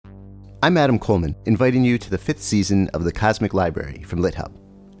I'm Adam Coleman, inviting you to the 5th season of The Cosmic Library from LitHub.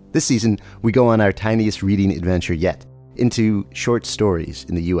 This season, we go on our tiniest reading adventure yet, into short stories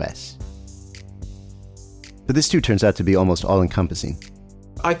in the U.S. But this too turns out to be almost all-encompassing.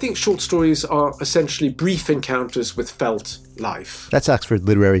 I think short stories are essentially brief encounters with felt life. That's Oxford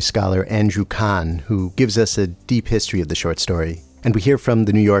literary scholar Andrew Kahn, who gives us a deep history of the short story. And we hear from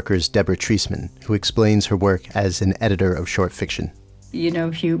The New Yorker's Deborah Treisman, who explains her work as an editor of short fiction. You know,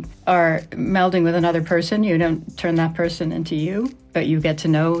 if you are melding with another person, you don't turn that person into you, but you get to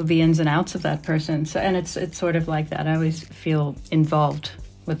know the ins and outs of that person. So, and it's sort of like that. I always feel involved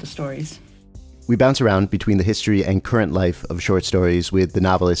with the stories. We bounce around between the history and current life of short stories with the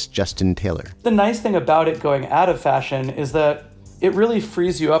novelist Justin Taylor. The nice thing about it going out of fashion is that it really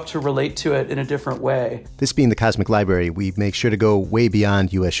frees you up to relate to it in a different way. This being the Cosmic Library, we make sure to go way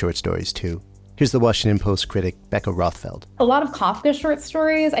beyond U.S. short stories, too. Here's the Washington Post critic, Becca Rothfeld. A lot of Kafka short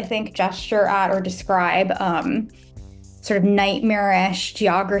stories, I think, gesture at or describe sort of nightmarish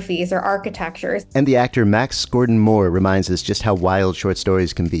geographies or architectures. And the actor Max Gordon Moore reminds us just how wild short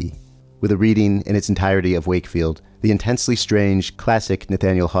stories can be, with a reading in its entirety of Wakefield, the intensely strange, classic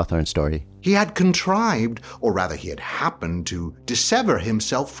Nathaniel Hawthorne story. He had contrived, or rather he had happened to dissever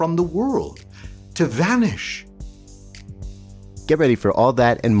himself from the world, to vanish. Get ready for all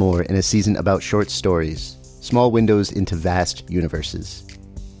that and more in a season about short stories, small windows into vast universes.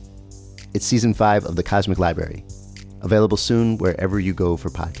 It's season 5 of The Cosmic Library, available soon wherever you go for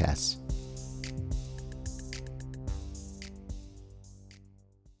podcasts.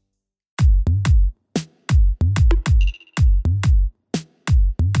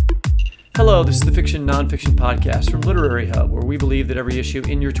 Hello, this is the Fiction Nonfiction Podcast from Literary Hub, where we believe that every issue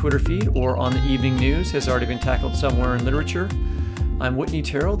in your Twitter feed or on the evening news has already been tackled somewhere in literature. I'm Whitney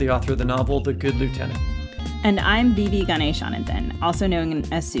Terrell, the author of the novel The Good Lieutenant. And I'm Vivi Ganeshananthan, also known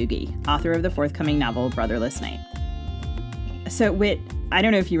as Sugi, author of the forthcoming novel Brotherless Night. So, Whit, I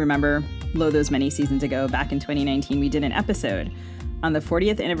don't know if you remember, those many seasons ago, back in 2019, we did an episode on the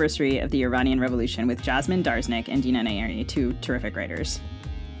 40th anniversary of the Iranian Revolution with Jasmine Darznik and Dina Nayeri, two terrific writers.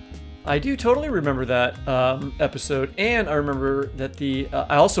 I do totally remember that episode, and I remember that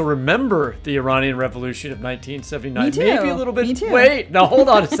I also remember the Iranian Revolution of 1979. Me too. Maybe a little bit. Me too. Wait, now hold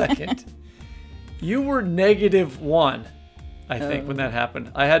on a second. You were -1, I think, when that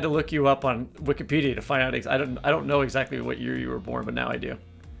happened. I had to look you up on Wikipedia to find out. I don't know exactly what year you were born, but now I do.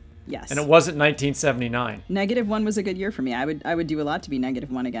 Yes. And it wasn't 1979. -1 was a good year for me. I would do a lot to be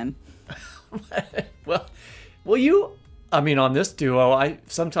 -1 again. well, you. I mean, on this duo,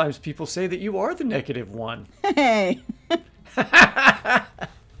 sometimes people say that you are the -1. Hey.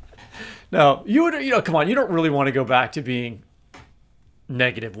 No, come on, you don't really want to go back to being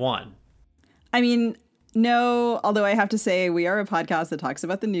 -1. I mean, no, although I have to say we are a podcast that talks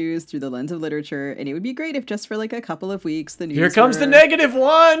about the news through the lens of literature, and it would be great if just for like a couple of weeks the news Here comes the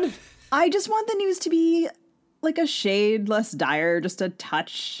 -1! I just want the news to be like a shade less dire, just a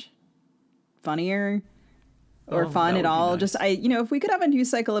touch funnier. Or fun at all. Nice. Just, if we could have a news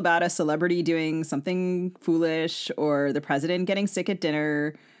cycle about a celebrity doing something foolish or the president getting sick at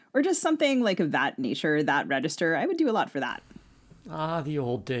dinner or just something like of that nature, that register, I would do a lot for that. Ah, the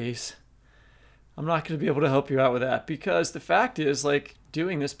old days. I'm not going to be able to help you out with that because the fact is, like,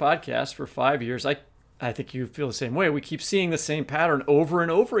 doing this podcast for 5 years, I think you feel the same way. We keep seeing the same pattern over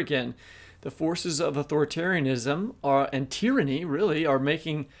and over again. The forces of authoritarianism and tyranny really are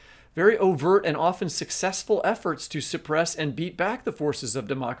making very overt and often successful efforts to suppress and beat back the forces of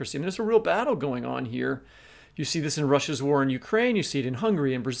democracy. I mean, there's a real battle going on here. You see this in Russia's war in Ukraine. You see it in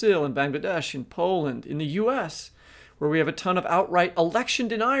Hungary, in Brazil, in Bangladesh, in Poland, in the U.S., where we have a ton of outright election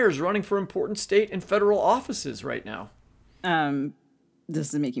deniers running for important state and federal offices right now.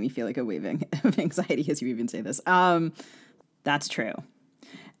 This is making me feel like a waving of anxiety as you even say this. That's true.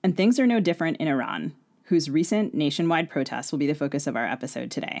 And things are no different in Iran, whose recent nationwide protests will be the focus of our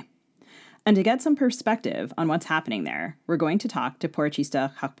episode today. And to get some perspective on what's happening there, we're going to talk to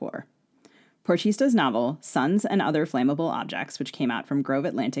Porochista Khakpour. Porochista's novel, Suns and Other Flammable Objects, which came out from Grove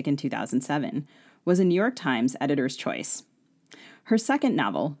Atlantic in 2007, was a New York Times editor's choice. Her second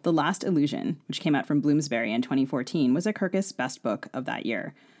novel, The Last Illusion, which came out from Bloomsbury in 2014, was a Kirkus Best Book of that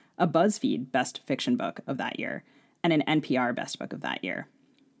year, a BuzzFeed Best Fiction Book of that year, and an NPR Best Book of that year.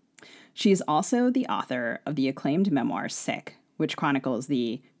 She is also the author of the acclaimed memoir Sick, which chronicles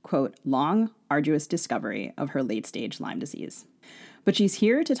the, quote, long, arduous discovery of her late-stage Lyme disease. But she's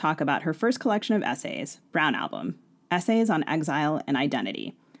here to talk about her first collection of essays, Brown Album, essays on exile and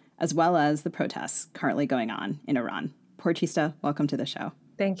identity, as well as the protests currently going on in Iran. Porochista, welcome to the show.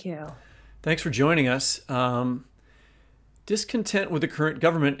 Thank you. Thanks for joining us. Discontent with the current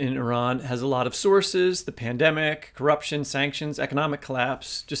government in Iran has a lot of sources: the pandemic, corruption, sanctions, economic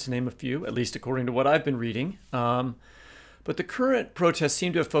collapse, just to name a few, at least according to what I've been reading. But the current protests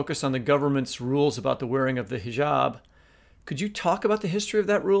seem to have focused on the government's rules about the wearing of the hijab. Could you talk about the history of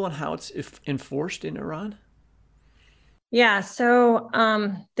that rule and how it's enforced in Iran? Yeah, so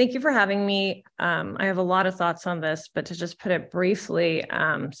thank you for having me. I have a lot of thoughts on this, but to just put it briefly,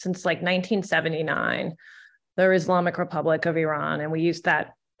 since like 1979, the Islamic Republic of Iran, and we use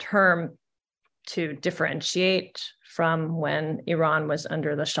that term to differentiate from when Iran was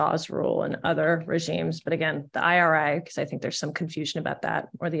under the Shah's rule and other regimes. But again, the IRI, because I think there's some confusion about that,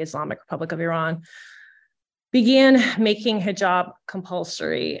 or the Islamic Republic of Iran, began making hijab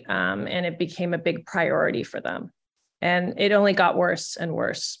compulsory, and it became a big priority for them. And it only got worse and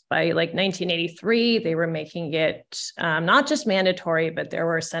worse. By like 1983, they were making it not just mandatory, but there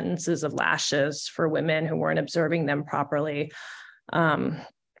were sentences of lashes for women who weren't observing them properly.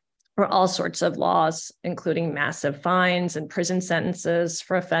 Or all sorts of laws, including massive fines and prison sentences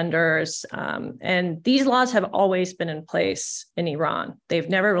for offenders. And these laws have always been in place in Iran. They've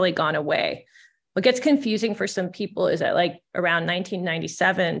never really gone away. What gets confusing for some people is that like around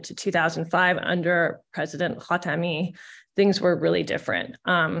 1997 to 2005, under President Khatami, things were really different.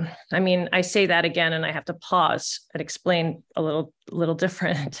 I mean, I say that again, and I have to pause and explain a little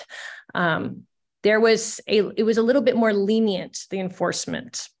different. It was a little bit more lenient, the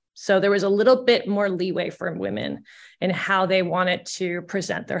enforcement. So there was a little bit more leeway for women in how they wanted to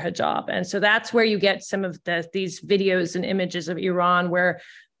present their hijab. And so that's where you get some of these videos and images of Iran where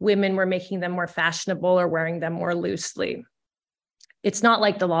women were making them more fashionable or wearing them more loosely. It's not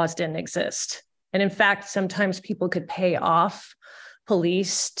like the laws didn't exist. And in fact, sometimes people could pay off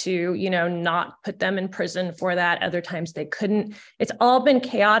police to, not put them in prison for that. Other times they couldn't. It's all been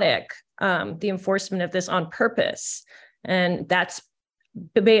chaotic, the enforcement of this on purpose. And that's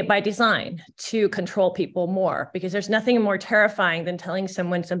by design to control people more, because there's nothing more terrifying than telling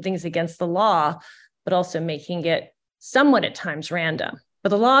someone something's against the law, but also making it somewhat at times random. But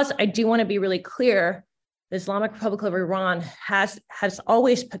the laws, I do want to be really clear, the Islamic Republic of Iran has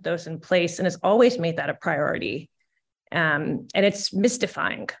always put those in place and has always made that a priority. And it's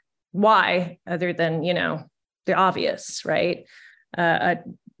mystifying. Why, other than, the obvious, right? A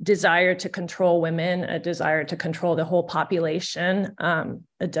desire to control women, a desire to control the whole population,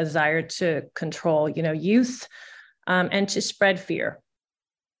 a desire to control, youth, and to spread fear.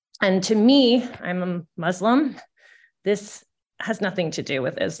 And to me, I'm a Muslim. This has nothing to do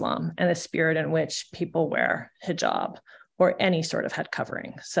with Islam and the spirit in which people wear hijab or any sort of head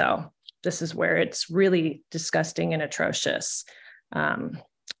covering. So this is where it's really disgusting and atrocious. A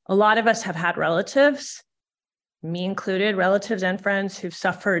lot of us have had relatives, me included, relatives and friends who've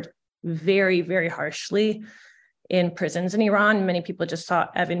suffered very, very harshly in prisons in Iran. Many people just saw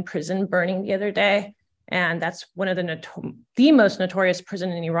Evin prison burning the other day. And that's one of the most notorious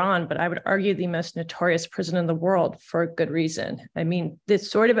prison in Iran, but I would argue the most notorious prison in the world for a good reason. I mean, this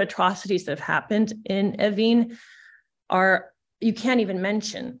sort of atrocities that have happened in Evin you can't even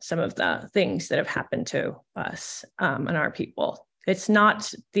mention some of the things that have happened to us and our people. It's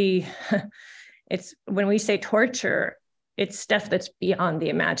not it's when we say torture, it's stuff that's beyond the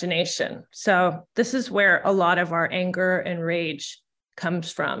imagination. So this is where a lot of our anger and rage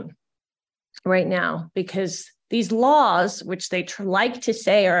comes from right now, because these laws, which they like to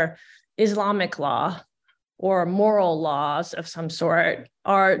say are Islamic law or moral laws of some sort,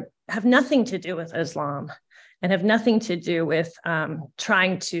 have nothing to do with Islam and have nothing to do with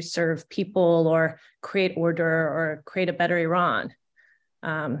trying to serve people or create order or create a better Iran.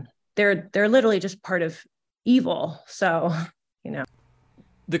 They're literally just part of evil. So,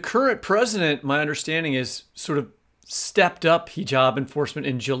 The current president, my understanding, is sort of stepped up hijab enforcement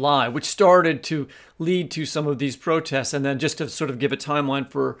in July, which started to lead to some of these protests. And then just to sort of give a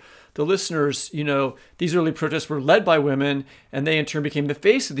timeline for the listeners, these early protests were led by women, and they in turn became the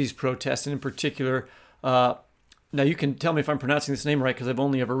face of these protests. And in particular, now you can tell me if I'm pronouncing this name right, because I've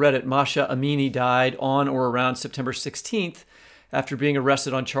only ever read it. Masha Amini died on or around September 16th after being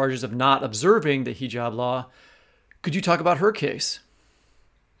arrested on charges of not observing the hijab law. Could you talk about her case?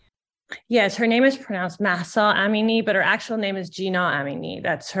 Yes, her name is pronounced Mahsa Amini, but her actual name is Gina Amini.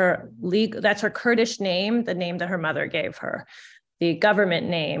 That's her Kurdish name, the name that her mother gave her. The government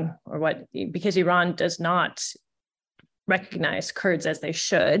name, because Iran does not recognize Kurds as they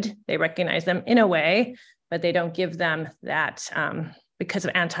should. They recognize them in a way, but they don't give them that because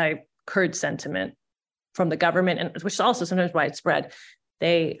of anti-Kurd sentiment from the government, and which is also sometimes widespread.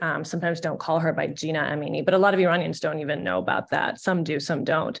 They sometimes don't call her by Gina Amini, but a lot of Iranians don't even know about that. Some do, some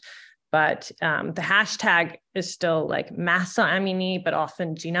don't. But the hashtag is still like Mahsa Amini, but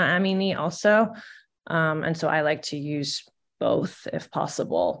often Gina Amini also. And so I like to use both if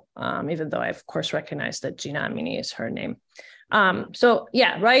possible, even though I, of course, recognize that Gina Amini is her name. So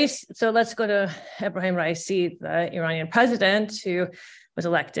Raisi. So let's go to Ebrahim Raisi, the Iranian president who was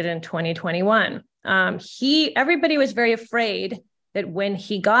elected in 2021. Everybody was very afraid that when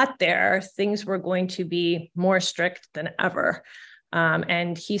he got there, things were going to be more strict than ever.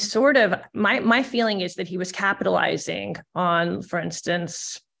 And he sort of, my feeling is that he was capitalizing on, for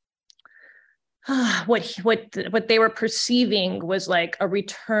instance, what they were perceiving was like a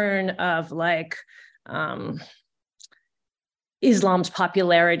return of like Islam's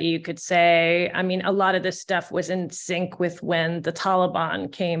popularity, you could say. I mean, a lot of this stuff was in sync with when the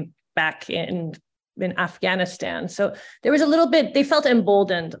Taliban came back in Afghanistan. So there was a little bit, they felt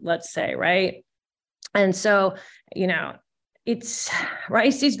emboldened, let's say, right? And so,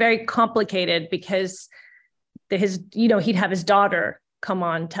 Raisi's very complicated because he'd have his daughter come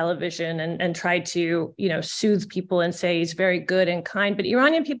on television and try to, soothe people and say he's very good and kind, but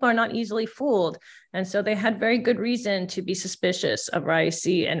Iranian people are not easily fooled. And so they had very good reason to be suspicious of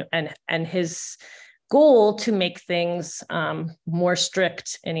Raisi and his goal to make things more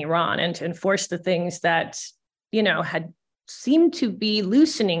strict in Iran and to enforce the things that, had seemed to be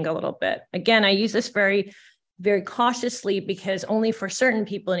loosening a little bit. Again, I use this very, very cautiously because only for certain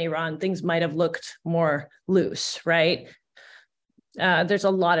people in Iran, things might have looked more loose, right? There's a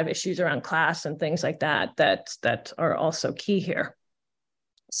lot of issues around class and things like that are also key here.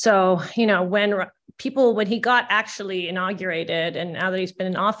 So, when he got actually inaugurated and now that he's been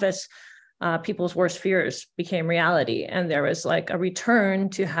in office, people's worst fears became reality. And there was like a return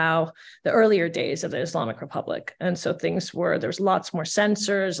to how the earlier days of the Islamic Republic. And so there's lots more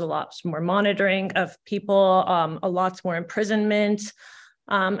censors, a lot more monitoring of people, a lot more imprisonment.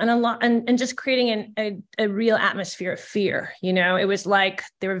 And just creating a real atmosphere of fear. It was like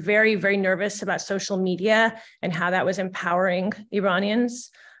they were very, very nervous about social media and how that was empowering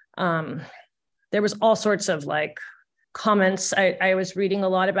Iranians. There was all sorts of like comments. I was reading a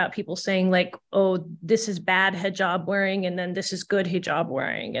lot about people saying like, oh, this is bad hijab wearing, and then this is good hijab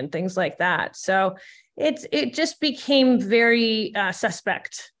wearing, and things like that. So it just became very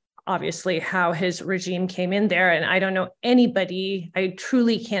suspect, obviously, how his regime came in there. And I don't know anybody, I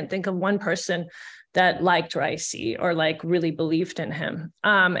truly can't think of one person that liked Raisi or like really believed in him.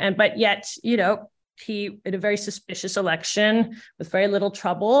 But yet, he, in a very suspicious election with very little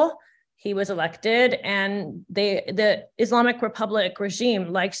trouble, he was elected, and the Islamic Republic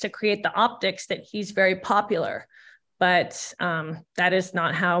regime likes to create the optics that he's very popular. But that is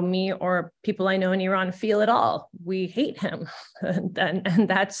not how me or people I know in Iran feel at all. We hate him. And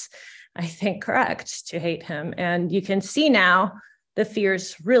that's, I think, correct to hate him. And you can see now the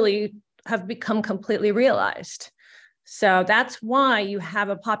fears really have become completely realized. So that's why you have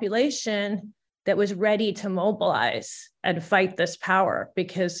a population that was ready to mobilize and fight this power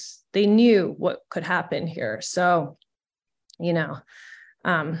because they knew what could happen here. So,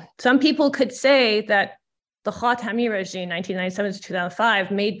 some people could say that the Khatami regime, 1997 to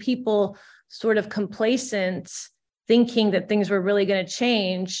 2005, made people sort of complacent, thinking that things were really going to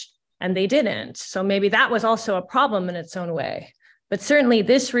change, and they didn't. So maybe that was also a problem in its own way. But certainly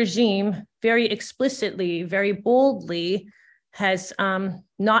this regime very explicitly, very boldly has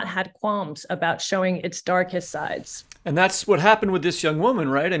not had qualms about showing its darkest sides. And that's what happened with this young woman,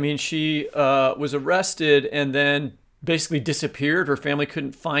 right? I mean, she was arrested and then basically disappeared. Her family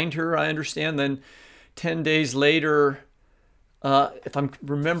couldn't find her, I understand. Then 10 days later, if I'm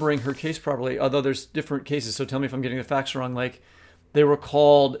remembering her case properly, although there's different cases, so tell me if I'm getting the facts wrong, like they were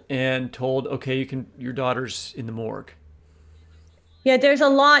called and told, okay, your daughter's in the morgue. Yeah, there's a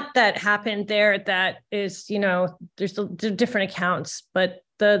lot that happened there that is, there's different accounts, but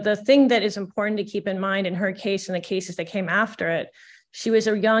the thing that is important to keep in mind in her case and the cases that came after it, she was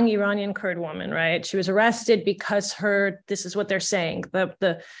a young Iranian Kurd woman, right? She was arrested because this is what they're saying,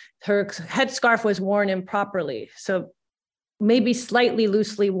 her headscarf was worn improperly. So maybe slightly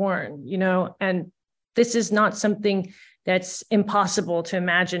loosely worn, and this is not something that's impossible to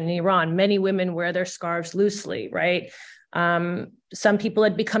imagine in Iran. Many women wear their scarves loosely, right? Some people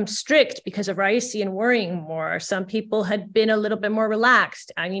had become strict because of Raisi and worrying more. Some people had been a little bit more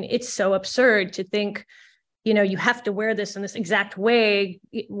relaxed. I mean, it's so absurd to think, you have to wear this in this exact way.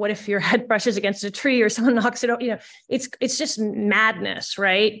 What if your head brushes against a tree or someone knocks it over? It's just madness,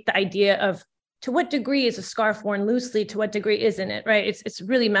 right? The idea of to what degree is a scarf worn loosely? To what degree isn't it, right? It's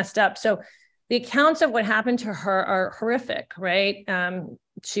really messed up. So the accounts of what happened to her are horrific, right?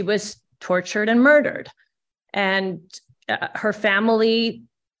 She was tortured and murdered. And her family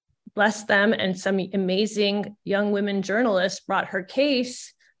bless them, and some amazing young women journalists brought her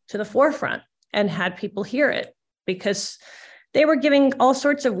case to the forefront and had people hear it, because they were giving all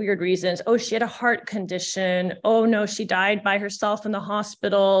sorts of weird reasons. Oh, she had a heart condition. Oh, no, she died by herself in the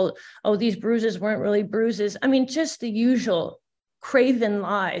hospital. Oh, these bruises weren't really bruises. I mean, just the usual craven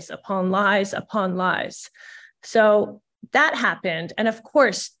lies upon lies upon lies. So that happened. And of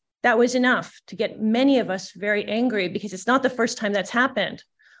course, that was enough to get many of us very angry, because it's not the first time that's happened.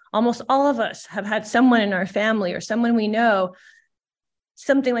 Almost all of us have had someone in our family or someone we know,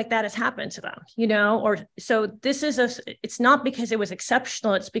 something like that has happened to them, or so it's not because it was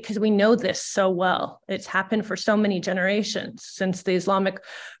exceptional. It's because we know this so well. It's happened for so many generations since the Islamic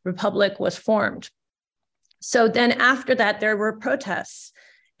Republic was formed. So then after that, there were protests.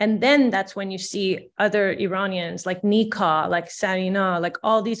 And then that's when you see other Iranians like Nika, like Sarina, like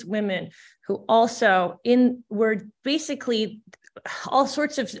all these women who also were basically all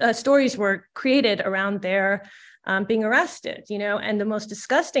sorts of stories were created around their being arrested, and the most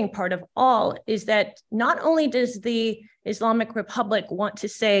disgusting part of all is that not only does the Islamic Republic want to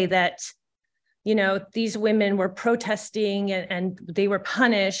say that, these women were protesting and they were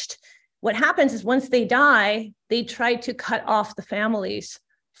punished. What happens is once they die, they try to cut off the families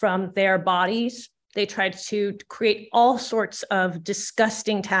from their bodies. They tried to create all sorts of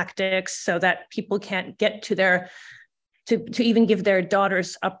disgusting tactics so that people can't get to to even give their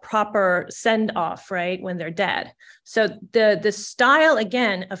daughters a proper send-off, right, when they're dead. So the style,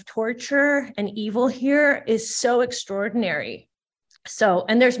 again, of torture and evil here is so extraordinary. So,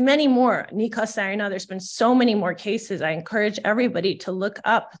 and there's many more. Nika Sarina, there's been so many more cases. I encourage everybody to look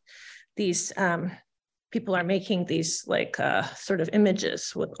up these, people are making these like sort of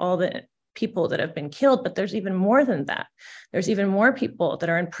images with all the people that have been killed, but there's even more than that. There's even more people that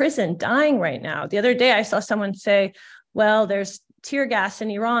are in prison dying right now. The other day I saw someone say, well, there's tear gas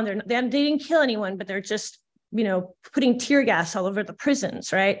in Iran. They didn't kill anyone, but they're just, putting tear gas all over the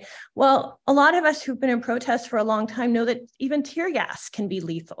prisons, right? Well, a lot of us who've been in protests for a long time know that even tear gas can be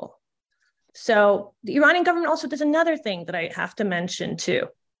lethal. So the Iranian government also does another thing that I have to mention too,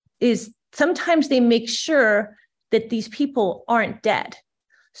 is sometimes they make sure that these people aren't dead.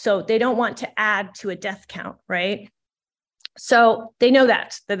 So they don't want to add to a death count, right? So they know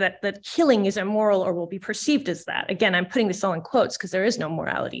that killing is immoral or will be perceived as that. Again, I'm putting this all in quotes because there is no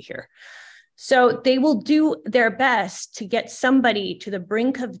morality here. So they will do their best to get somebody to the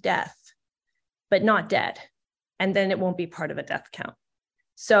brink of death, but not dead. And then it won't be part of a death count.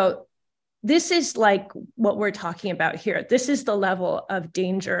 So this is like what we're talking about here. This is the level of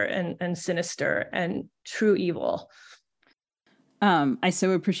danger and sinister and true evil. I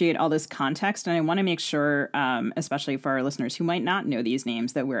so appreciate all this context, and I want to make sure, especially for our listeners who might not know these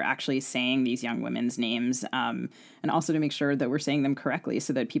names, that we're actually saying these young women's names, and also to make sure that we're saying them correctly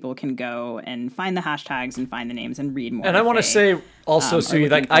so that people can go and find the hashtags and find the names and read more. And I want to say also, Sue,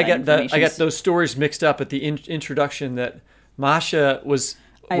 like I get those stories mixed up at the introduction that Masha was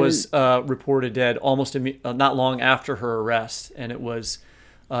reported dead almost not long after her arrest, and it was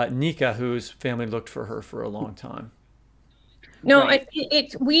Nika whose family looked for her for a long time. No, right.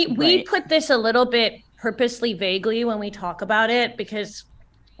 We put this a little bit purposely vaguely when we talk about it, because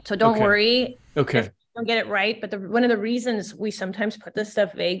don't worry. Okay. If you don't get it right. But one of the reasons we sometimes put this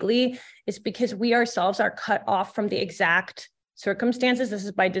stuff vaguely is because we ourselves are cut off from the exact circumstances. This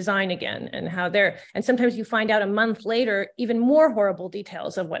is by design again, and sometimes you find out a month later even more horrible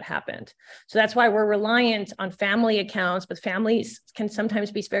details of what happened. So that's why we're reliant on family accounts, but families can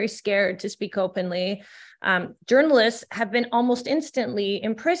sometimes be very scared to speak openly. Journalists have been almost instantly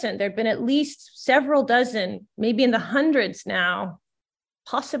imprisoned. There have been at least several dozen, maybe in the hundreds now,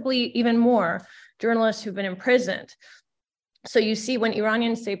 possibly even more, journalists who've been imprisoned. So you see, when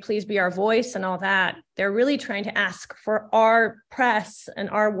Iranians say, please be our voice and all that, they're really trying to ask for our press and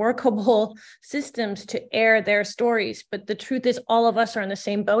our workable systems to air their stories. But the truth is, all of us are in the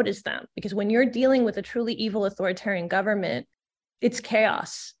same boat as them, because when you're dealing with a truly evil authoritarian government, it's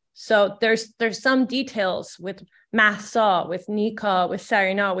chaos. So there's some details with Mahsa, with Nika, with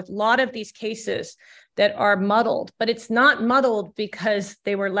Sarina, with a lot of these cases that are muddled, but it's not muddled because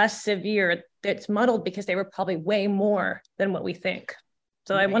they were less severe. It's muddled because they were probably way more than what we think.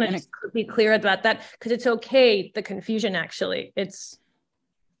 So I want to be clear about that, because it's okay, the confusion, actually.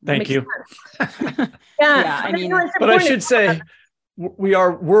 Thank you. Yeah, I mean, but I should say,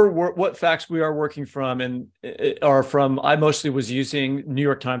 what facts we are working from and are from, I mostly was using New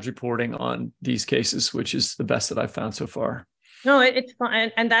York Times reporting on these cases, which is the best that I've found so far. No, it's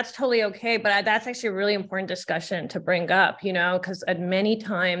fine. And that's totally okay. But that's actually a really important discussion to bring up, because at many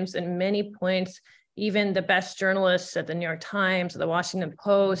times and many points, even the best journalists at the New York Times, the Washington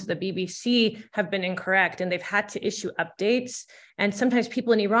Post, the BBC have been incorrect, and they've had to issue updates. And sometimes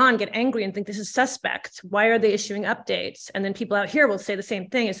people in Iran get angry and think this is suspect. Why are they issuing updates? And then people out here will say the same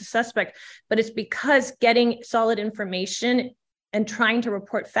thing, it's a suspect. But it's because getting solid information and trying to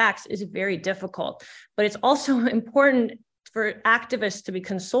report facts is very difficult. But it's also important for activists to be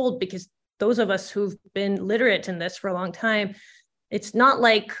consoled, because those of us who've been literate in this for a long time, it's not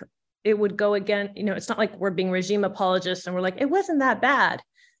like it would go again, it's not like we're being regime apologists and we're like, it wasn't that bad.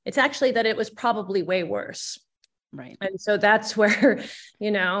 It's actually that it was probably way worse. Right. And so that's where,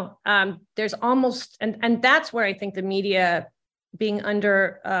 there's almost, and that's where I think the media being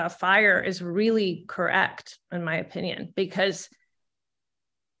under fire is really correct, in my opinion, because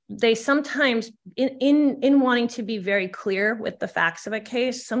they sometimes, in wanting to be very clear with the facts of a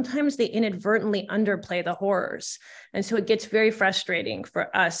case, sometimes they inadvertently underplay the horrors. And so it gets very frustrating for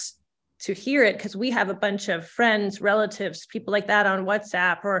us to hear it, because we have a bunch of friends, relatives, people like that on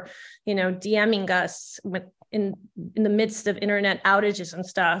WhatsApp, or, DMing us in the midst of internet outages and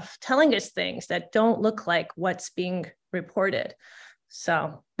stuff, telling us things that don't look like what's being reported.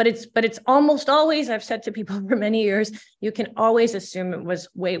 So, but it's almost always, I've said to people for many years, you can always assume it was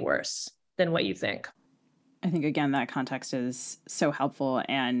way worse than what you think. I think, again, that context is so helpful,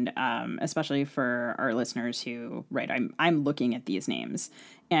 and especially for our listeners who, right, I'm looking at these names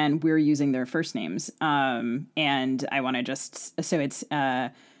and we're using their first names. And I want to so it's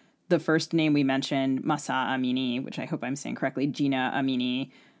the first name we mentioned, Mahsa Amini, which I hope I'm saying correctly, Gina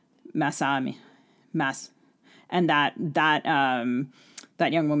Amini, and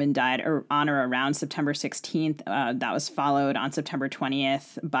that young woman died on or around September 16th. That was followed on September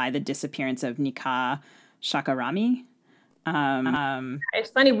 20th by the disappearance of Nikah Shakarami.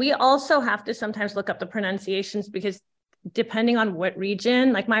 It's funny. We also have to sometimes look up the pronunciations, because depending on what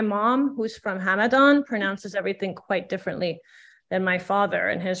region, like my mom, who's from Hamadan, pronounces everything quite differently than my father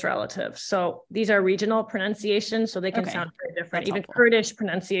and his relatives. So these are regional pronunciations, so they can sound very different. That's Even helpful. Kurdish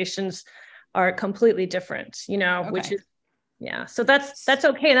pronunciations are completely different, which is, yeah. So that's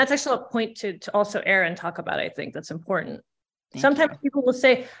okay. And that's actually a point to also air and talk about. I think that's important. Sometimes people will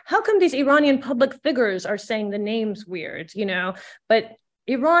say, how come these Iranian public figures are saying the names weird, but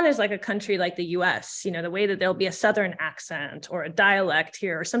Iran is like a country like the US, the way that there'll be a Southern accent or a dialect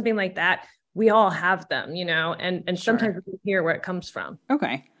here or something like that. We all have them, and sometimes we can hear where it comes from.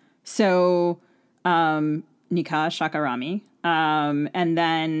 Okay. So, Nikah Shakarami. And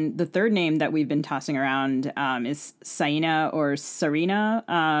then the third name that we've been tossing around is Saina or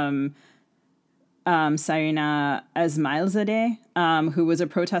Sarina. Sarina Esmailzadeh, who was a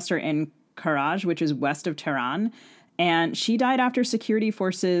protester in Karaj, which is west of Tehran. And she died after security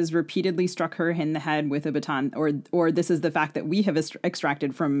forces repeatedly struck her in the head with a baton, or this is the fact that we have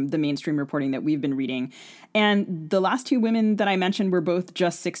extracted from the mainstream reporting that we've been reading. And the last two women that I mentioned were both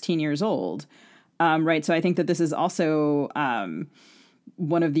just 16 years old. Right. So I think that this is also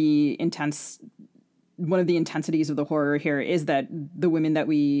one of the intensities of the horror here is that the women that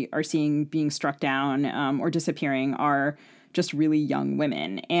we are seeing being struck down or disappearing are just really young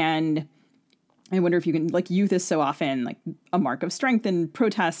women. And I wonder if you can, youth is so often a mark of strength and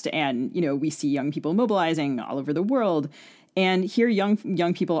protest. And, we see young people mobilizing all over the world. And here young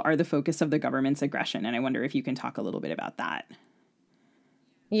people are the focus of the government's aggression. And I wonder if you can talk a little bit about that.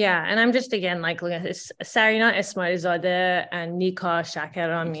 Yeah, and I'm just looking at this, Sarina Esmailzadeh and Nikah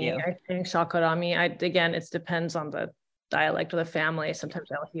Shakarami. I think Shakarami, again, it depends on the dialect of the family. Sometimes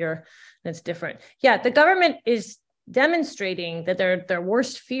I'll hear and it's different. Yeah, the government is demonstrating that their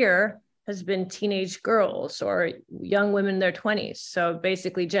worst fear has been teenage girls or young women in their 20s. So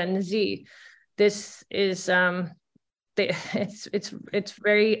basically Gen Z. This is it's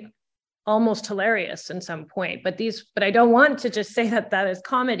very almost hilarious in some point, but I don't want to just say that is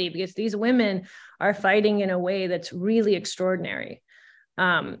comedy, because these women are fighting in a way that's really extraordinary.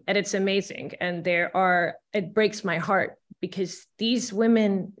 And it's amazing. And it breaks my heart, because these young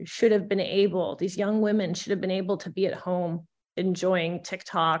women should have been able to be at home enjoying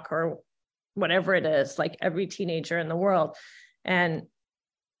TikTok or whatever it is, like every teenager in the world. And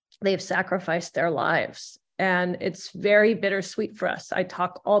they've sacrificed their lives. And it's very bittersweet for us. I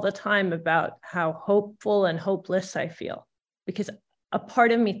talk all the time about how hopeful and hopeless I feel, because a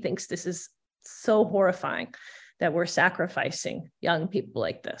part of me thinks this is so horrifying that we're sacrificing young people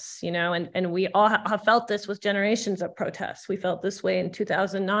like this, and we all have felt this with generations of protests. We felt this way in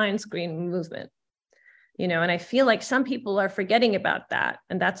 2009's Green Movement, and I feel like some people are forgetting about that.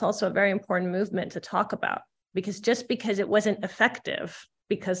 And that's also a very important movement to talk about, because just because it wasn't effective,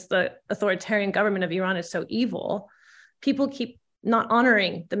 because the authoritarian government of Iran is so evil, people keep not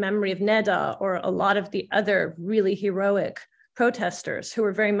honoring the memory of Neda or a lot of the other really heroic protesters who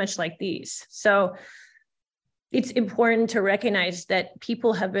were very much like these. So it's important to recognize that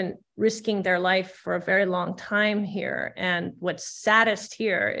people have been risking their life for a very long time here. And what's saddest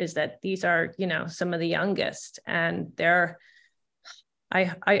here is that these are, some of the youngest, and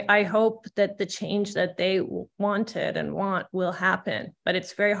I hope that the change that they wanted and want will happen, but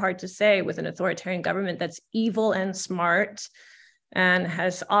it's very hard to say with an authoritarian government that's evil and smart and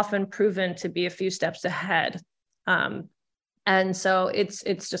has often proven to be a few steps ahead. And so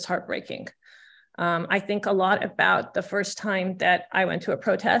it's just heartbreaking. I think a lot about the first time that I went to a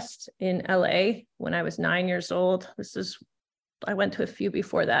protest in LA when I was 9 years old. I went to a few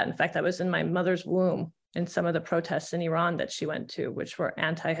before that. In fact, I was in my mother's womb in some of the protests in Iran that she went to, which were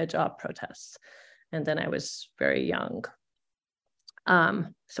anti-hijab protests. And then I was very young.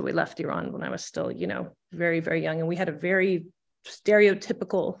 So we left Iran when I was still, very, very young. And we had a very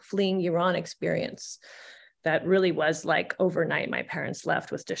stereotypical fleeing Iran experience that really was like overnight. My parents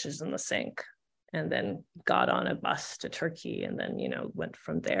left with dishes in the sink and then got on a bus to Turkey and then, went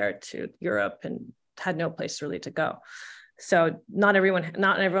from there to Europe and had no place really to go. So not everyone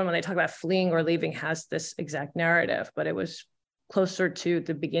when they talk about fleeing or leaving has this exact narrative, but it was closer to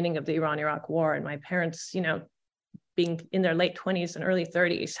the beginning of the Iran-Iraq war. And my parents, being in their late 20s and early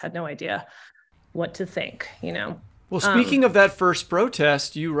 30s, had no idea what to think, Well, speaking of that first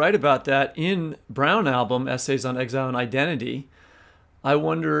protest, you write about that in Brown album, Essays on Exile and Identity. I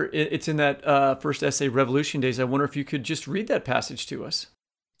wonder, it's in that first essay, Revolution Days. I wonder if you could just read that passage to us.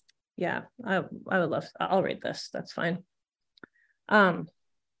 Yeah, I would love, I'll read this. That's fine. Sorry,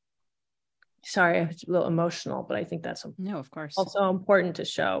 I'm a little emotional, but I think that's no, of course, also important to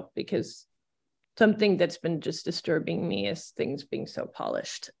show, because something that's been just disturbing me is things being so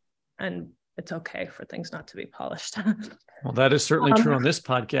polished, and it's okay for things not to be polished. Well, that is certainly true on this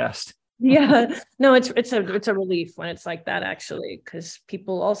podcast. Yeah, no, it's a relief when it's like that, actually, because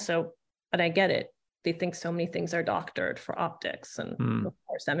people also, and I get it, they think so many things are doctored for optics, and of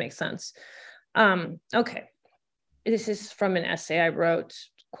course that makes sense. Okay. This is from an essay I wrote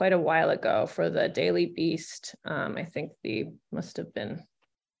quite a while ago for the Daily Beast. I think this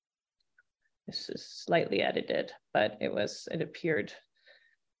is slightly edited, but it appeared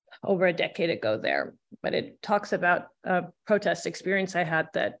over a decade ago there. But it talks about a protest experience I had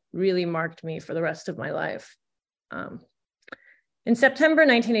that really marked me for the rest of my life. In September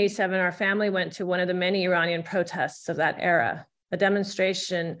 1987, our family went to one of the many Iranian protests of that era, a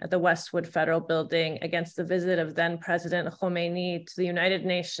demonstration at the Westwood Federal Building against the visit of then President Khomeini to the United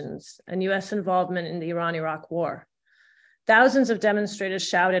Nations and US involvement in the Iran-Iraq war. Thousands of demonstrators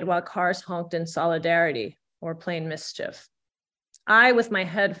shouted while cars honked in solidarity or plain mischief. I, with my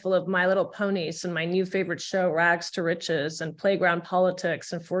head full of My Little Ponies and my new favorite show, Rags to Riches, and playground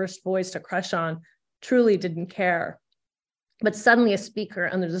politics and first boys to crush on, truly didn't care. But suddenly a speaker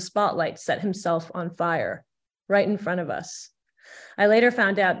under the spotlight set himself on fire right in front of us. I later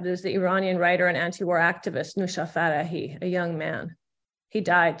found out that it was the Iranian writer and anti-war activist Nusha Farahi, a young man. He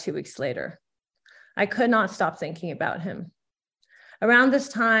died 2 weeks later. I could not stop thinking about him. Around this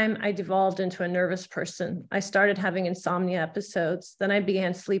time, I devolved into a nervous person. I started having insomnia episodes. Then I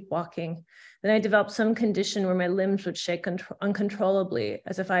began sleepwalking. Then I developed some condition where my limbs would shake uncontrollably,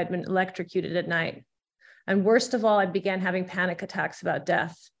 as if I had been electrocuted at night. And worst of all, I began having panic attacks about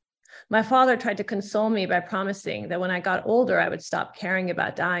death. My father tried to console me by promising that when I got older, I would stop caring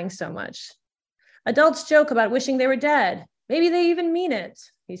about dying so much. Adults joke about wishing they were dead. Maybe they even mean it,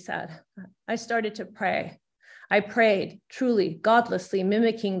 he said. I started to pray. I prayed, truly, godlessly,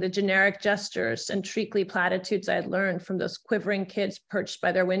 mimicking the generic gestures and treacly platitudes I had learned from those quivering kids perched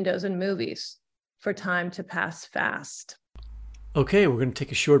by their windows in movies, for time to pass fast. Okay, we're going to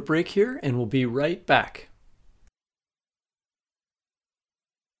take a short break here, and we'll be right back.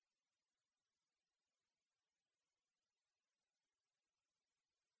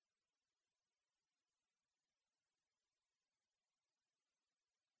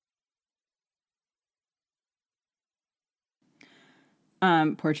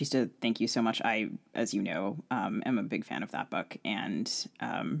 Porochista, thank you so much. I, as you know, am a big fan of that book and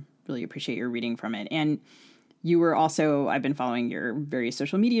really appreciate your reading from it. And you were also, I've been following your various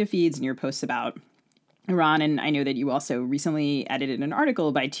social media feeds and your posts about Iran, and I know that you also recently edited an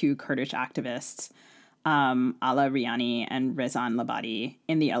article by 2 Kurdish activists, Ala Riani and Rezan Labadi,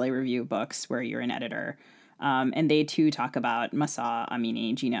 in the LA Review books, where you're an editor. And they too talk about Mahsa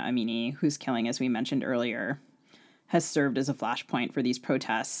Amini, Gina Amini, whose killing, as we mentioned earlier, has served as a flashpoint for these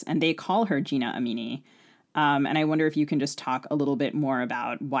protests, and they call her Gina Amini. And I wonder if you can just talk a little bit more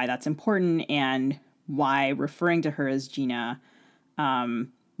about why that's important and why referring to her as Gina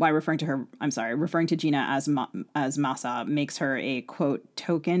why referring to Gina as Massa makes her a, quote,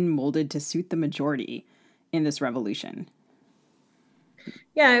 token molded to suit the majority in this revolution.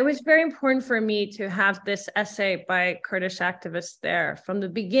 Yeah, it was very important for me to have this essay by Kurdish activists there. From the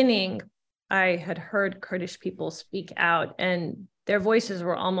beginning, I had heard Kurdish people speak out, and their voices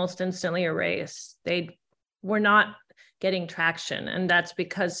were almost instantly erased. They were not getting traction. And that's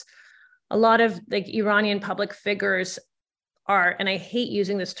because a lot of like Iranian public figures are, and I hate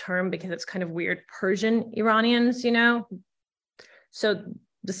using this term because it's kind of weird, Persian Iranians, you know? So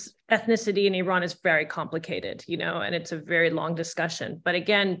this ethnicity in Iran is very complicated, you know, and it's a very long discussion. But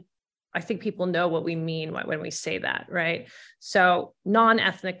again, I think people know what we mean when we say that, right? So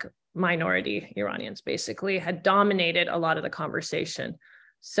non-ethnic minority Iranians basically had dominated a lot of the conversation.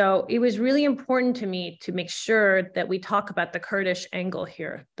 So it was really important to me to make sure that we talk about the Kurdish angle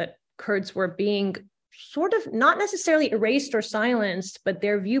here, that Kurds were being sort of not necessarily erased or silenced, but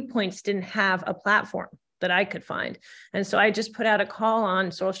their viewpoints didn't have a platform that I could find. And so I just put out a call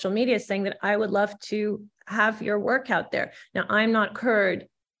on social media saying that I would love to have your work out there. Now, I'm not Kurd,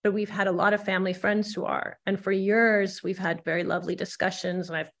 but we've had a lot of family friends who are. And for years, we've had very lovely discussions,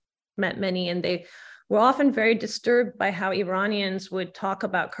 and I've met many, and they were often very disturbed by how Iranians would talk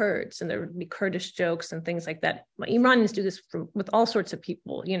about Kurds, and there would be Kurdish jokes and things like that. Iranians do this with all sorts of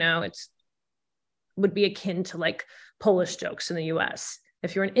people, you know, would be akin to like Polish jokes in the US.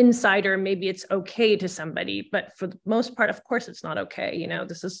 If you're an insider, maybe it's okay to somebody, but for the most part, of course, it's not okay. You know,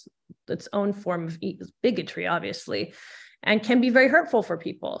 this is its own form of bigotry, obviously, and can be very hurtful for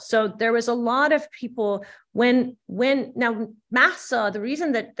people. So there was a lot of people when now Mahsa, the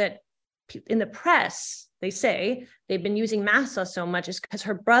reason that in the press, they say they've been using Mahsa so much is because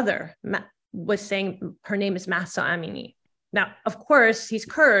her brother was saying her name is Mahsa Amini. Now, of course, he's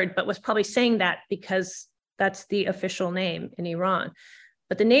Kurd, but was probably saying that because that's the official name in Iran.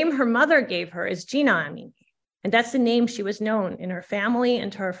 But the name her mother gave her is Gina Amini. And that's the name she was known in her family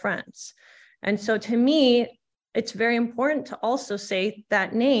and to her friends. And so to me, it's very important to also say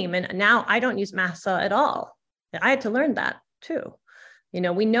that name. And now I don't use Mahsa at all. I had to learn that too. You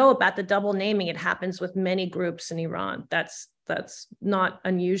know, we know about the double naming. It happens with many groups in Iran. That's not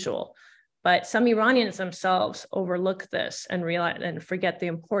unusual. But some Iranians themselves overlook this and realize and forget the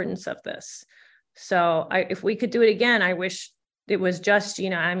importance of this. So if we could do it again, I wish it was just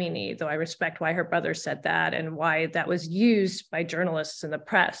Gina Amini, though I respect why her brother said that and why that was used by journalists in the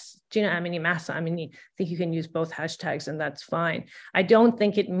press. Gina Amini, Mahsa Amini, I think you can use both hashtags and that's fine. I don't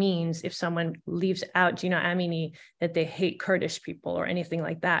think it means if someone leaves out Gina Amini that they hate Kurdish people or anything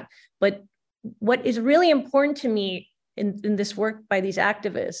like that. But what is really important to me in this work by these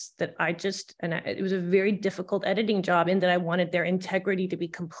activists that it was a very difficult editing job in that I wanted their integrity to be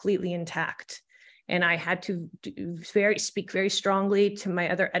completely intact. And I had to speak very strongly to my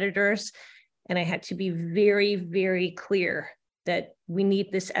other editors. And I had to be very, very clear that we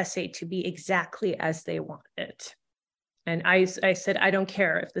need this essay to be exactly as they want it. And I said, I don't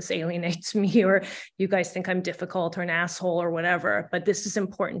care if this alienates me or you guys think I'm difficult or an asshole or whatever, but this is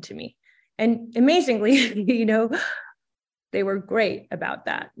important to me. And amazingly, you know, they were great about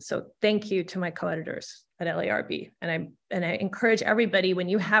that. So thank you to my co-editors at LARB. And I encourage everybody, when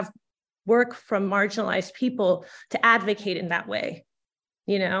you have work from marginalized people, to advocate in that way,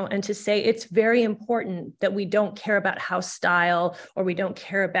 you know, and to say it's very important that we don't care about house style or we don't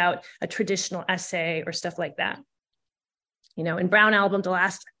care about a traditional essay or stuff like that. You know, in Brown Album, the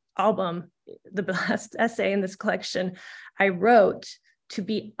last essay in this collection, I wrote to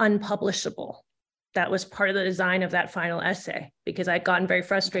be unpublishable. That was part of the design of that final essay, because I'd gotten very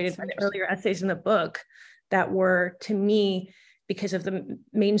frustrated by the earlier essays in the book that were, to me, because of the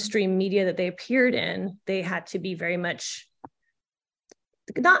mainstream media that they appeared in, they had to be very much,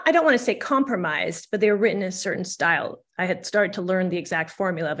 I don't want to say compromised, but they were written in a certain style. I had started to learn the exact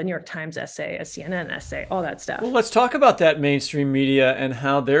formula of a New York Times essay, a CNN essay, all that stuff. Well, let's talk about that mainstream media and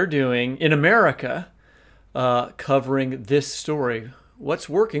how they're doing in America, covering this story. What's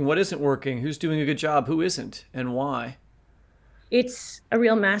working? What isn't working? Who's doing a good job? Who isn't? And why? It's a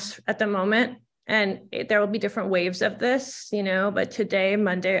real mess at the moment. And there will be different waves of this, you know, but today,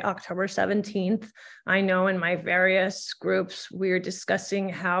 Monday, October 17th, I know in my various groups, we're discussing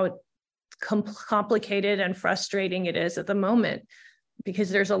how complicated and frustrating it is at the moment,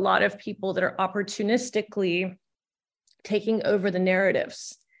 because there's a lot of people that are opportunistically taking over the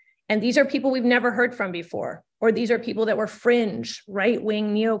narratives. And these are people we've never heard from before, or these are people that were fringe,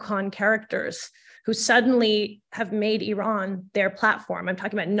 right-wing neocon characters who suddenly have made Iran their platform. I'm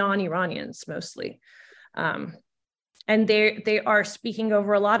talking about non-Iranians mostly. And they are speaking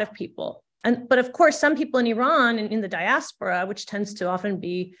over a lot of people. But of course, some people in Iran and in the diaspora, which tends to often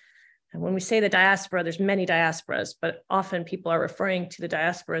be, and when we say the diaspora, there's many diasporas, but often people are referring to the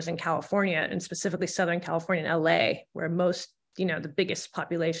diasporas in California, and specifically Southern California and LA, where most, the biggest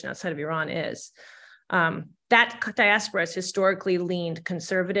population outside of Iran is. That diaspora has historically leaned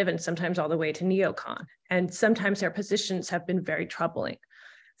conservative and sometimes all the way to neocon. And sometimes their positions have been very troubling.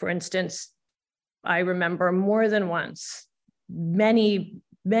 For instance, I remember more than once, many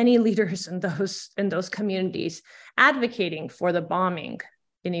leaders in those communities advocating for the bombing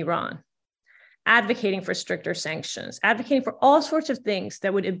in Iran, advocating for stricter sanctions, advocating for all sorts of things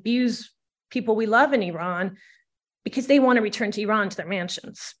that would abuse people we love in Iran because they want to return to Iran to their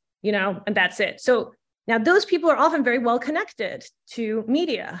mansions, and that's it. So now those people are often very well connected to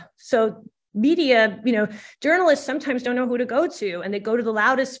media. So media, journalists sometimes don't know who to go to, and they go to the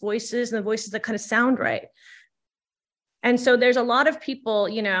loudest voices and the voices that kind of sound right. And so there's a lot of people,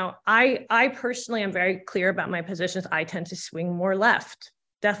 I personally am very clear about my positions. I tend to swing more left,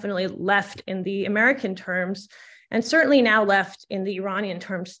 definitely left in the American terms, and certainly now left in the Iranian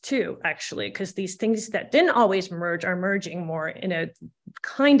terms too, actually, because these things that didn't always merge are merging more in a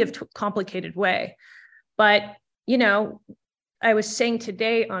kind of complicated way. But, I was saying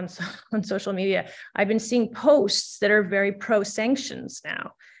today on social media, I've been seeing posts that are very pro-sanctions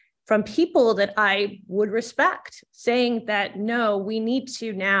now from people that I would respect, saying that, no, we need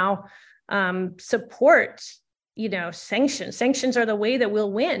to now support, sanctions. Sanctions are the way that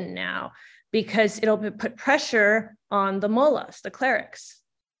we'll win now, because it'll put pressure on the mullahs, the clerics.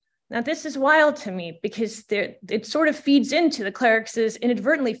 Now, this is wild to me because it sort of feeds into the clerics,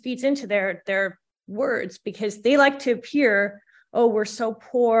 inadvertently feeds into their words, because they like to appear, oh, we're so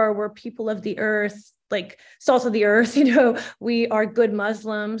poor, we're people of the earth, like salt of the earth, we are good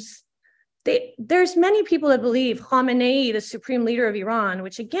Muslims. There's many people that believe Khamenei, the supreme leader of Iran,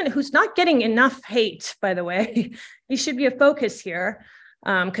 which again, who's not getting enough hate, by the way, he should be a focus here,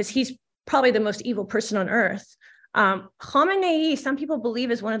 because he's probably the most evil person on earth. Khamenei, some people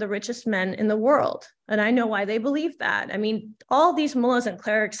believe, is one of the richest men in the world. And I know why they believe that. I mean, all these mullahs and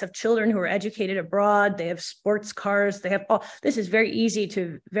clerics have children who are educated abroad. They have sports cars. They have this is very easy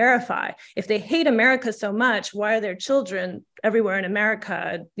to verify. If they hate America so much, why are their children everywhere in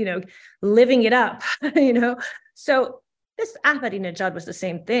America, living it up, So this Ahmadinejad was the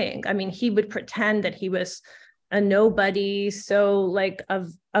same thing. I mean, he would pretend that he was a nobody, so like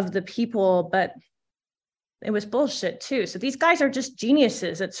of the people, but it was bullshit too. So these guys are just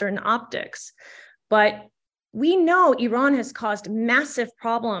geniuses at certain optics. But we know Iran has caused massive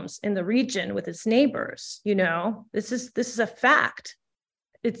problems in the region with its neighbors. This is a fact.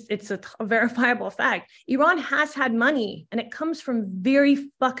 It's a verifiable fact. Iran has had money, and it comes from very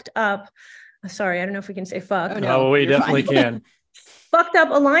fucked up. Sorry, I don't know if we can say fuck. Oh, no, we definitely can. Fucked up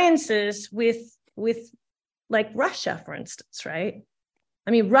alliances with like Russia, for instance, right?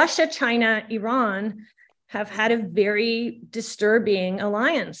 I mean, Russia, China, Iran have had a very disturbing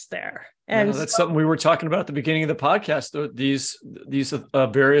alliance there. And that's something we were talking about at the beginning of the podcast, these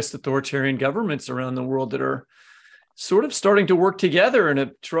various authoritarian governments around the world that are sort of starting to work together in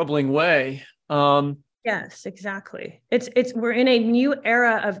a troubling way. Yes, exactly. We're in a new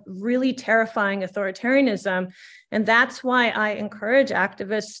era of really terrifying authoritarianism. And that's why I encourage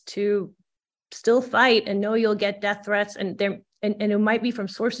activists to still fight and know you'll get death threats, and it might be from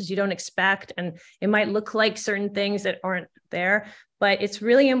sources you don't expect, and it might look like certain things that aren't there, but it's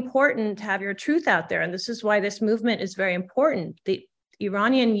really important to have your truth out there. And this is why this movement is very important. The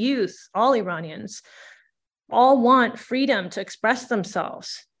Iranian youth, all Iranians, all want freedom to express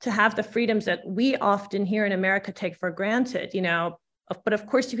themselves, to have the freedoms that we often here in America take for granted, but of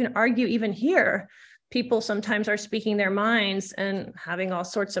course you can argue even here, people sometimes are speaking their minds and having all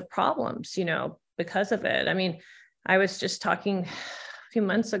sorts of problems, because of it. I mean, I was just talking a few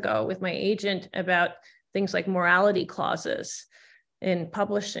months ago with my agent about things like morality clauses in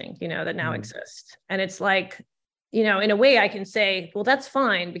publishing, that now exist. And it's like, in a way I can say, well, that's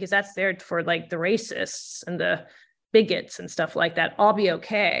fine, because that's there for like the racists and the bigots and stuff like that. I'll be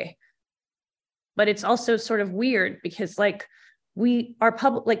okay. But it's also sort of weird because like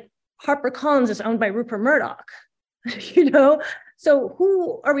HarperCollins is owned by Rupert Murdoch, So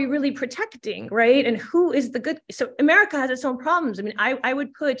who are we really protecting, right? And who is the good? So America has its own problems. I mean, I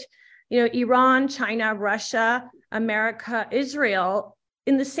would put, Iran, China, Russia, America, Israel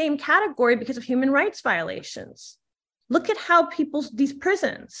in the same category because of human rights violations. Look at how these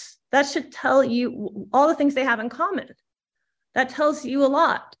prisons, that should tell you all the things they have in common. That tells you a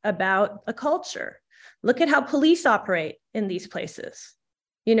lot about a culture. Look at how police operate in these places.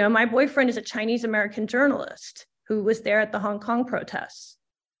 My boyfriend is a Chinese American journalist who was there at the Hong Kong protests.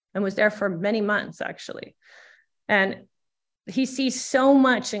 and was there for many months, actually. And he sees so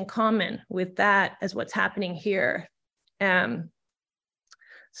much in common with that as what's happening here.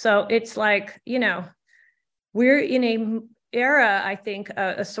 So it's like, we're in a era, I think,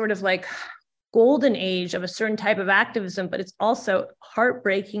 a sort of like golden age of a certain type of activism, but it's also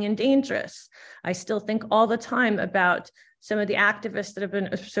heartbreaking and dangerous. I still think all the time about some of the activists that have been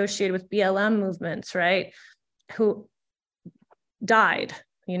associated with BLM movements, right? Who died,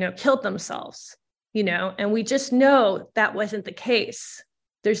 killed themselves, and we just know that wasn't the case.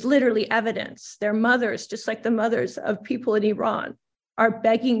 There's literally evidence. Their mothers, just like the mothers of people in Iran, are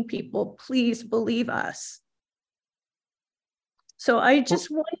begging people, please believe us. So I just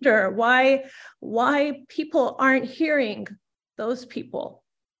wonder why people aren't hearing those people,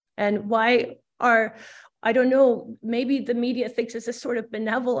 and why I don't know, maybe the media thinks it's a sort of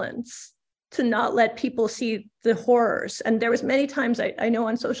benevolence to not let people see the horrors. And there was many times I know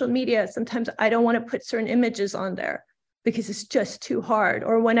on social media, sometimes I don't want to put certain images on there because it's just too hard.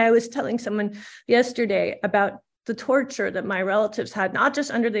 Or when I was telling someone yesterday about the torture that my relatives had, not just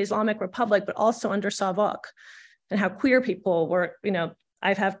under the Islamic Republic, but also under Savak, and how queer people were,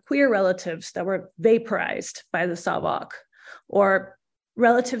 I have queer relatives that were vaporized by the Savak, or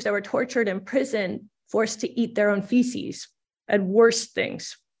relatives that were tortured in prison, forced to eat their own feces, and worse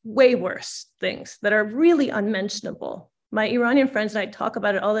things, way worse things that are really unmentionable. My Iranian friends and I talk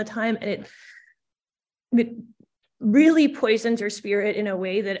about it all the time, and it really poisons your spirit in a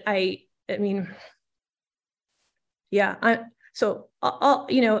way that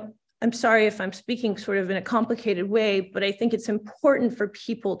I'm sorry if I'm speaking sort of in a complicated way, but I think it's important for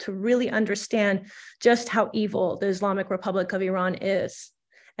people to really understand just how evil the Islamic Republic of Iran is,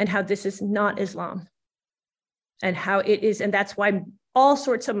 and how this is not Islam, and how it is. And that's why all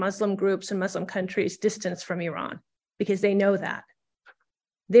sorts of Muslim groups and Muslim countries distance from Iran, because they know that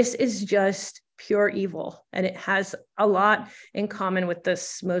this is just pure evil. And it has a lot in common with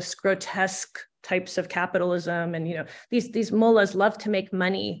this most grotesque types of capitalism. And, these mullahs love to make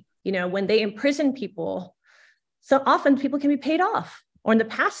money. When they imprison people, so often people can be paid off. Or in the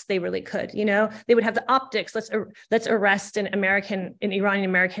past, they really could. They would have the optics. Let's arrest an Iranian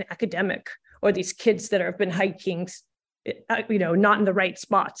American academic, or these kids that have been hiking, not in the right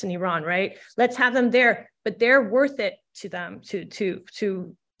spots in Iran, right? Let's have them there, but they're worth it to them, to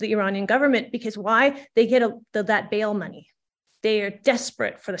the Iranian government, because why? They get that bail money. They are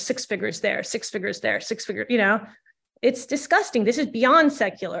desperate for the 6 figures there, 6 figures there, 6 figure. It's disgusting. This is beyond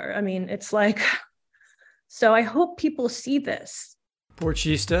secular. It's like, so I hope people see this.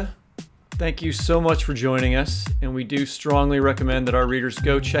 Porochista, thank you so much for joining us. And we do strongly recommend that our readers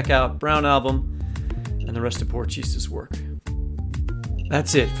go check out Brown Album and the rest of Porochista's work.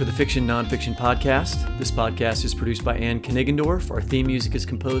 That's it for the Fiction Nonfiction Podcast. This podcast is produced by Ann Knigendorf. Our theme music is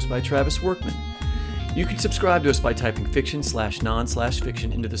composed by Travis Workman. You can subscribe to us by typing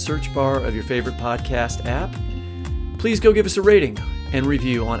fiction/non/fiction into the search bar of your favorite podcast app. Please go give us a rating and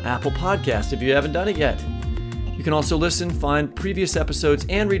review on Apple Podcasts if you haven't done it yet. You can also listen, find previous episodes,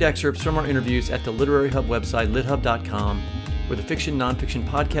 and read excerpts from our interviews at the Literary Hub website, lithub.com, where the Fiction Nonfiction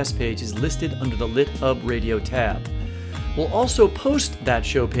Podcast page is listed under the Lit Hub Radio tab. We'll also post that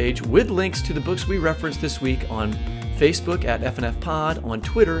show page with links to the books we referenced this week on Facebook at FNF Pod, on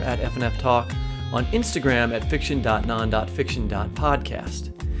Twitter at FNF Talk, on Instagram at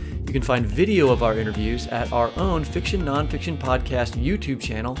fiction.non.fiction.podcast. You can find video of our interviews at our own Fiction Nonfiction Podcast YouTube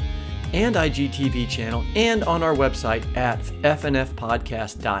channel and IGTV channel, and on our website at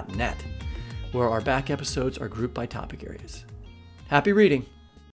fnfpodcast.net, where our back episodes are grouped by topic areas. Happy reading!